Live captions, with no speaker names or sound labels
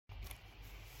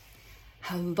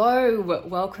Hello,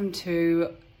 welcome to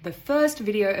the first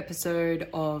video episode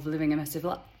of Living a Messy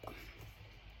Life.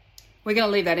 We're going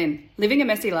to leave that in. Living a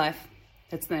Messy Life,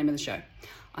 that's the name of the show.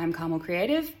 I'm Carmel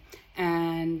Creative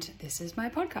and this is my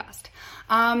podcast.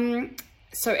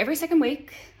 So every second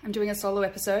week I'm doing a solo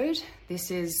episode.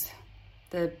 This is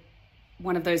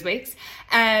one of those weeks.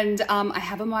 And I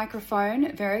have a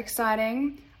microphone, very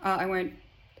exciting. I won't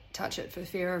touch it for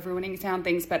fear of ruining sound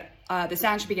things, but the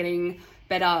sound should be getting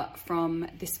better from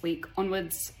this week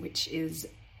onwards, which is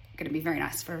going to be very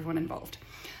nice for everyone involved.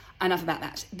 Enough about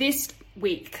that. This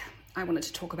week, I wanted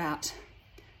to talk about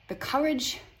the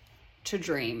courage to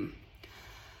dream.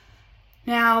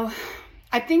 Now,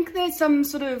 I think there's some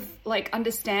sort of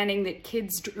understanding that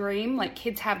kids dream,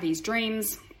 kids have these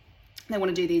dreams. They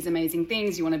want to do these amazing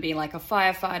things. You want to be like a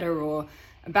firefighter or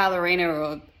a ballerina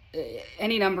or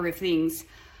any number of things.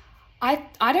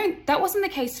 That wasn't the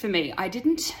case for me. I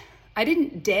didn't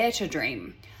dare to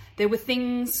dream. There were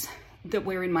things that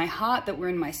were in my heart, that were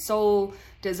in my soul,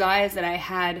 desires that I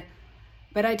had,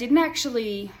 but I didn't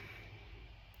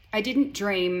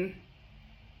dream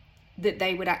that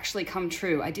they would actually come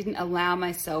true. I didn't allow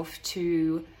myself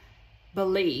to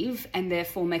believe and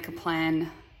therefore make a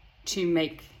plan to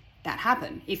make that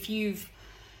happen. If you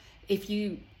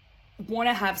want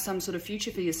to have some sort of future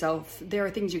for yourself, there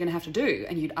are things you're going to have to do,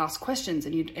 and you'd ask questions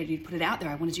and you'd put it out there.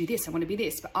 I want to do this, I want to be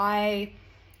this. But I,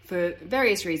 for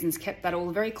various reasons, kept that all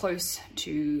very close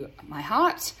to my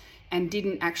heart and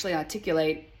didn't actually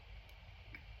articulate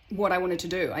what I wanted to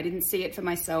do. I didn't see it for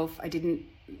myself. I didn't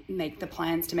make the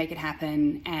plans to make it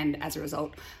happen. And as a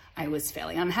result, I was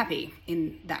fairly unhappy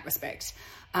in that respect.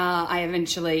 I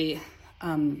eventually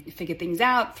figured things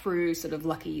out through sort of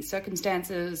lucky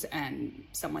circumstances and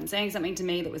someone saying something to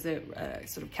me that was a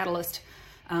sort of catalyst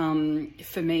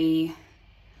for me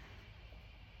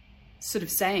sort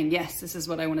of saying, yes, this is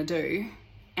what I want to do.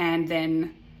 And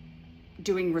then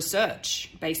doing research,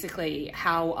 basically,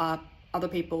 how are other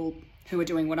people who are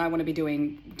doing what I want to be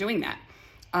doing that.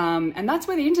 And that's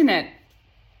where the internet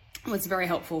was very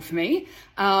helpful for me.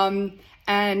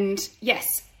 And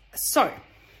yes, so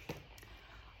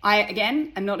I,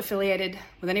 again, am not affiliated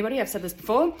with anybody. I've said this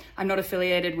before. I'm not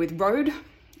affiliated with Rode.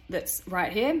 That's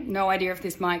right here. No idea if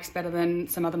this mic's better than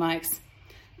some other mics,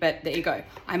 but there you go.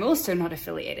 I'm also not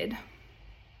affiliated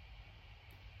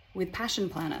with Passion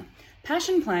Planner.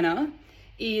 Passion Planner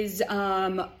is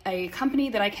a company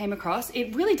that I came across.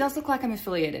 It really does look like I'm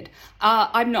affiliated.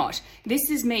 I'm not. This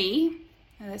is me.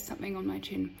 Oh, there's something on my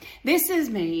chin. This is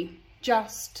me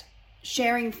just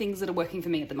sharing things that are working for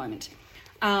me at the moment.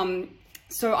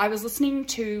 So I was listening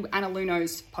to Anna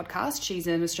Luno's podcast. She's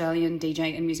an Australian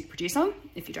DJ and music producer,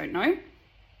 if you don't know.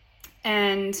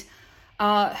 And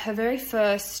her very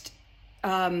first,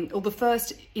 or the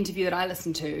first interview that I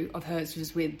listened to of hers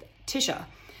was with Tisha.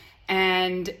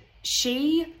 And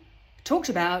she talked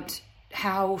about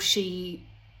how she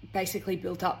basically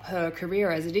built up her career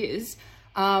as it is,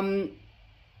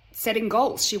 setting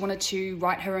goals. She wanted to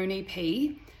write her own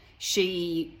EP.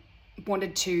 She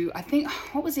wanted to, I think,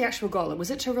 what was the actual goal?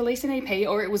 Was it to release an EP,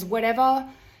 or it was whatever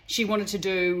she wanted to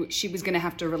do, she was going to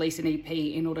have to release an EP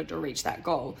in order to reach that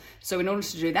goal. So in order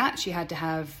to do that, she had to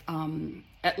have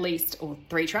at least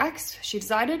 3 tracks, she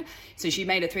decided. So she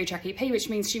made a 3-track EP, which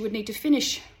means she would need to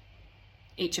finish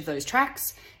each of those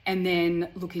tracks and then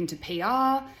look into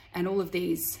PR and all of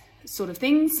these sort of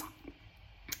things.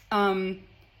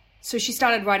 So she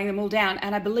started writing them all down,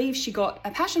 and I believe she got a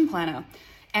Passion Planner.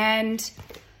 And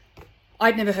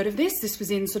I'd never heard of this. This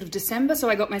was in sort of December, so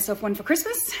I got myself one for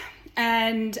Christmas.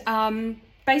 And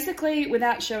basically,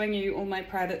 without showing you all my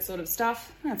private sort of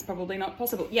stuff, that's probably not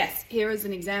possible. Yes, here is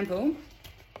an example.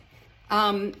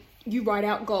 You write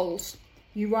out goals.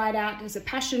 You write out, there's a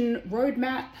passion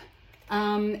roadmap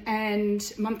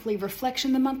and monthly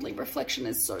reflection. The monthly reflection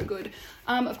is so good.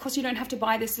 Of course, you don't have to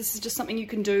buy this. This is just something you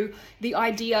can do. The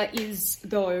idea is,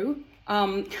 though,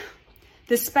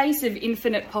 the space of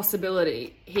infinite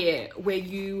possibility here, where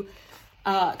you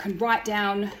can write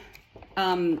down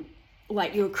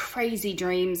your crazy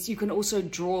dreams. You can also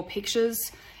draw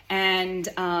pictures, and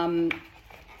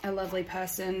a lovely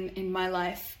person in my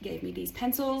life gave me these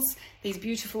pencils, these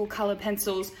beautiful color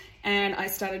pencils, and I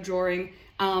started drawing.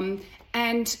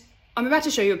 And I'm about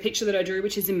to show you a picture that I drew,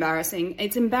 which is embarrassing.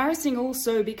 It's embarrassing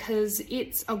also because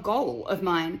it's a goal of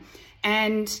mine,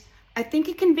 and I think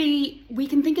we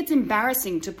can think it's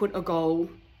embarrassing to put a goal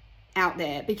out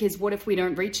there, because what if we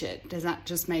don't reach it? Does that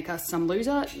just make us some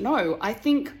loser? No, I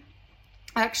think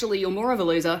actually you're more of a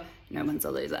loser. No one's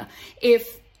a loser.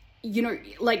 If,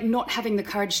 not having the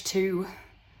courage to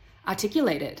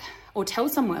articulate it or tell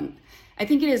someone. I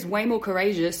think it is way more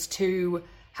courageous to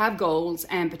have goals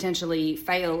and potentially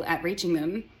fail at reaching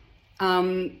them,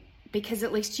 because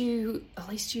at least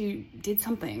you did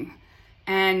something.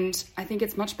 And I think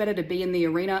it's much better to be in the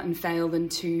arena and fail than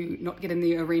to not get in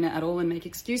the arena at all and make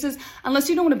excuses, unless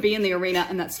you don't want to be in the arena,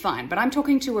 and that's fine. But I'm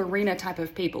talking to arena type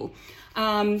of people.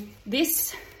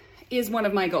 This is one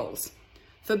of my goals.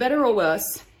 For better or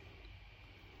worse,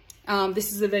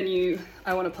 this is the venue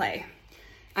I want to play.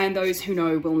 And those who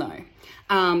know will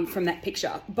know from that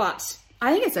picture. But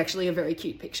I think it's actually a very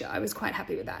cute picture. I was quite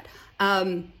happy with that.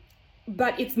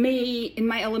 But it's me in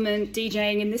my element,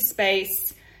 DJing in this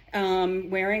space,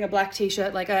 wearing a black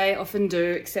t-shirt like I often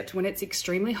do, except when it's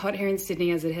extremely hot here in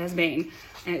Sydney, as it has been,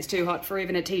 and it's too hot for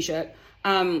even a t-shirt.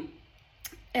 And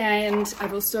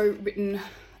I've also written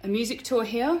a music tour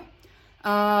here.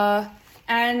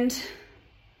 And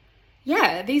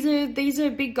yeah, these are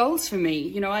big goals for me.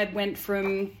 You know, I went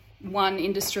from one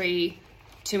industry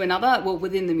to another, well,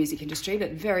 within the music industry,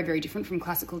 but very, very different from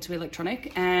classical to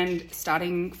electronic, and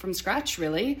starting from scratch,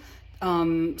 really.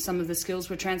 Some of the skills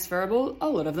were transferable, a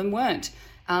lot of them weren't.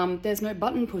 There's no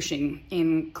button pushing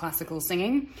in classical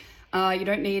singing. You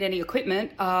don't need any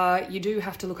equipment. You do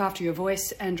have to look after your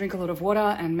voice and drink a lot of water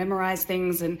and memorize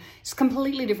things, and it's a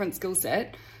completely different skill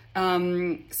set.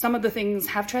 Some of the things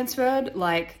have transferred,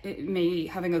 like me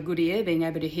having a good ear, being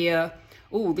able to hear,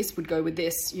 oh, this would go with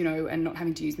this, you know, and not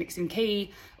having to use mix and key.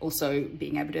 Also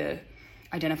being able to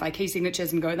identify key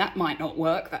signatures and go, that might not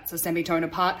work, that's a semitone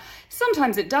apart.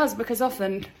 Sometimes it does, because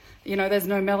often, you know, there's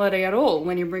no melody at all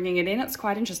when you're bringing it in. It's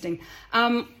quite interesting.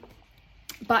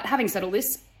 But having said all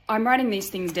this, I'm writing these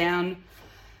things down,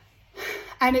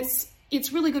 and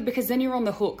it's really good, because then you're on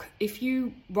the hook. If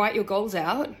you write your goals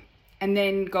out and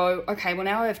then go, okay, well,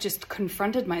 now I've just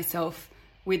confronted myself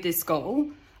with this goal.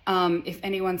 If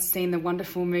anyone's seen the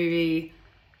wonderful movie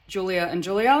Julia and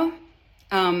Julia,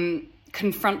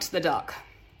 Confront the Duck.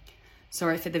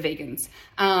 Sorry for the vegans.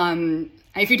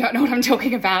 If you don't know what I'm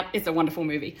talking about, it's a wonderful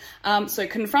movie. So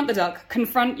confront the duck,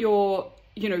 confront your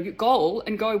goal,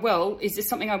 and go, well, is this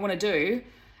something I want to do?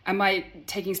 Am I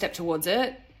taking a step towards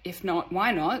it? If not,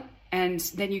 why not? And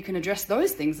then you can address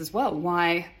those things as well.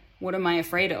 Why? What am I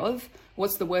afraid of?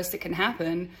 What's the worst that can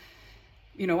happen?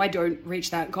 You know, I don't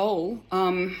reach that goal.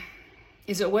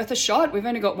 Is it worth a shot? We've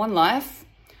only got one life.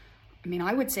 I mean,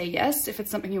 I would say yes, if it's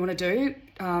something you want to do.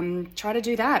 Try to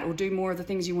do that, or do more of the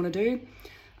things you want to do.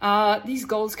 These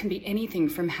goals can be anything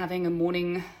from having a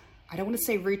morning, I don't want to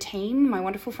say routine. My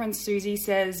wonderful friend Susie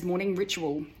says morning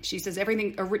ritual. She says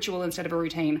everything a ritual instead of a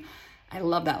routine. I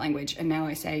love that language. And now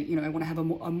I say, you know, I want to have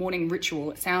a morning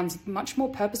ritual. It sounds much more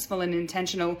purposeful and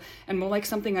intentional, and more like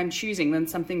something I'm choosing than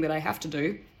something that I have to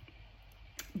do.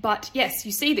 But yes,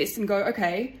 you see this and go,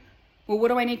 okay, well, what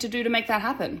do I need to do to make that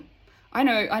happen? I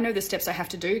know the steps I have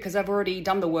to do, because I've already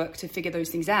done the work to figure those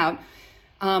things out.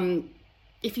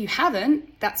 If you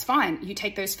haven't, that's fine. You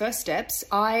take those first steps.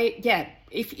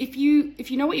 If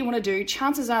you know what you want to do,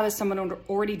 chances are there's someone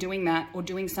already doing that, or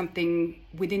doing something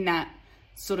within that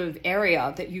sort of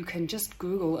area that you can just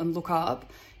Google and look up.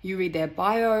 You read their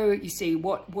bio, you see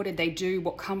what did they do,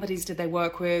 what companies did they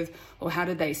work with, or how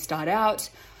did they start out.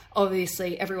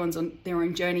 Obviously, everyone's on their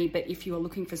own journey, but if you are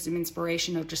looking for some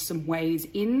inspiration or just some ways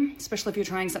in, especially if you're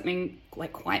trying something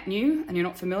like quite new and you're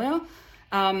not familiar,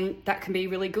 that can be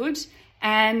really good.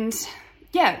 And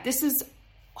yeah, this is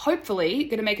hopefully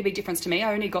going to make a big difference to me.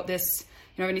 I only got this,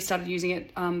 I only started using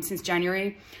it since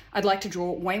January. I'd like to draw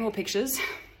way more pictures.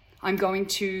 I'm going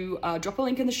to drop a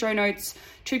link in the show notes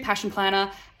to Passion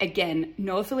Planner. Again,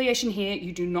 no affiliation here.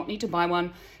 You do not need to buy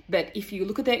one. But if you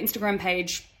look at their Instagram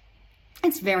page,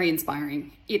 it's very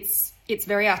inspiring. It's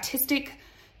very artistic.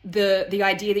 The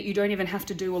idea that you don't even have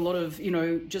to do a lot of,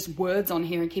 just words on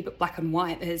here and keep it black and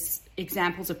white. There's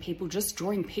examples of people just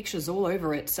drawing pictures all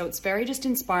over it. So it's very just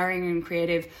inspiring and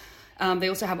creative. They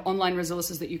also have online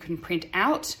resources that you can print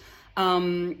out.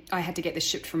 I had to get this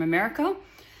shipped from North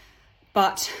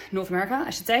America, I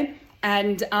should say.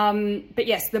 And, but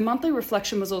yes, the monthly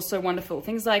reflection was also wonderful.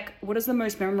 Things like, what is the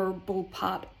most memorable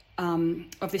part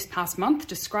of this past month?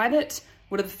 Describe it.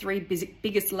 What are the 3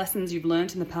 biggest lessons you've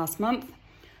learned in the past month?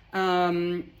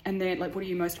 And then what are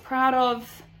you most proud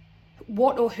of?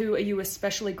 What or who are you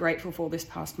especially grateful for this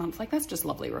past month? That's just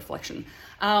lovely reflection.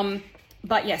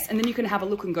 But yes, and then you can have a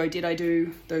look and go, did I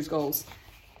do those goals?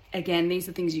 Again, these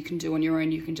are things you can do on your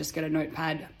own. You can just get a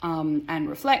notepad and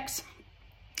reflect.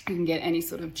 You can get any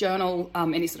sort of journal,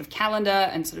 any sort of calendar,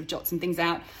 and sort of jot some things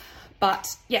out.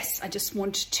 But yes, I just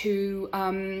want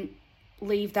to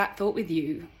leave that thought with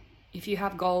you. If you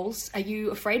have goals, are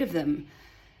you afraid of them?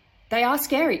 They are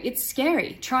scary. It's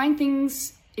scary. Trying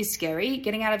things is scary.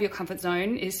 Getting out of your comfort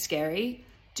zone is scary.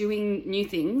 Doing new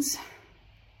things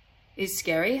is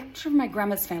scary. I'm sure my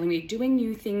grammar's failing me. Doing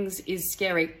new things is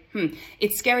scary.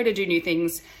 It's scary to do new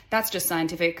things. That's just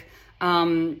scientific.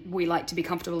 We like to be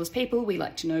comfortable as people. We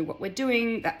like to know what we're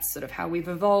doing. That's sort of how we've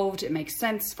evolved. It makes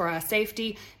sense for our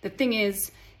safety. The thing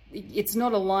is, it's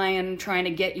not a lion trying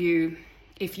to get you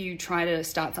if you try to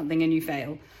start something and you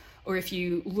fail, or if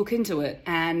you look into it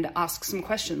and ask some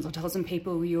questions or tell some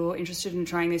people you're interested in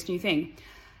trying this new thing.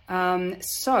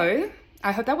 So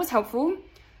I hope that was helpful.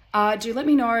 Do let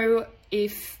me know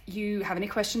if you have any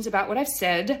questions about what I've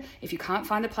said. If you can't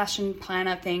find the passion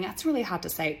planner thing, that's really hard to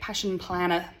say, passion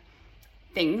planner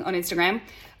thing on Instagram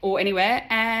or anywhere.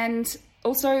 And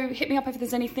also hit me up if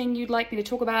there's anything you'd like me to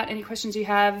talk about, any questions you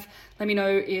have. Let me know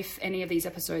if any of these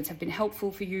episodes have been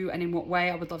helpful for you and in what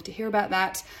way. I would love to hear about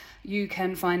that. You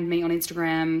can find me on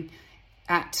Instagram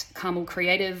at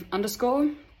CarmelCreative_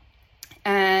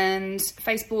 and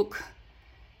Facebook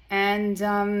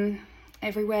and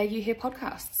everywhere you hear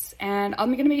podcasts. And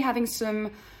I'm going to be having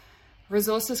some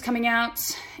resources coming out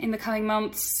in the coming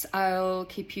months. I'll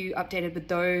keep you updated with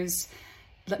those.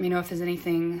 Let me know if there's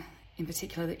anything in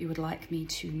particular that you would like me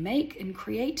to make and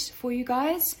create for you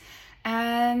guys.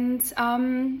 And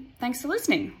thanks for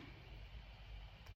listening.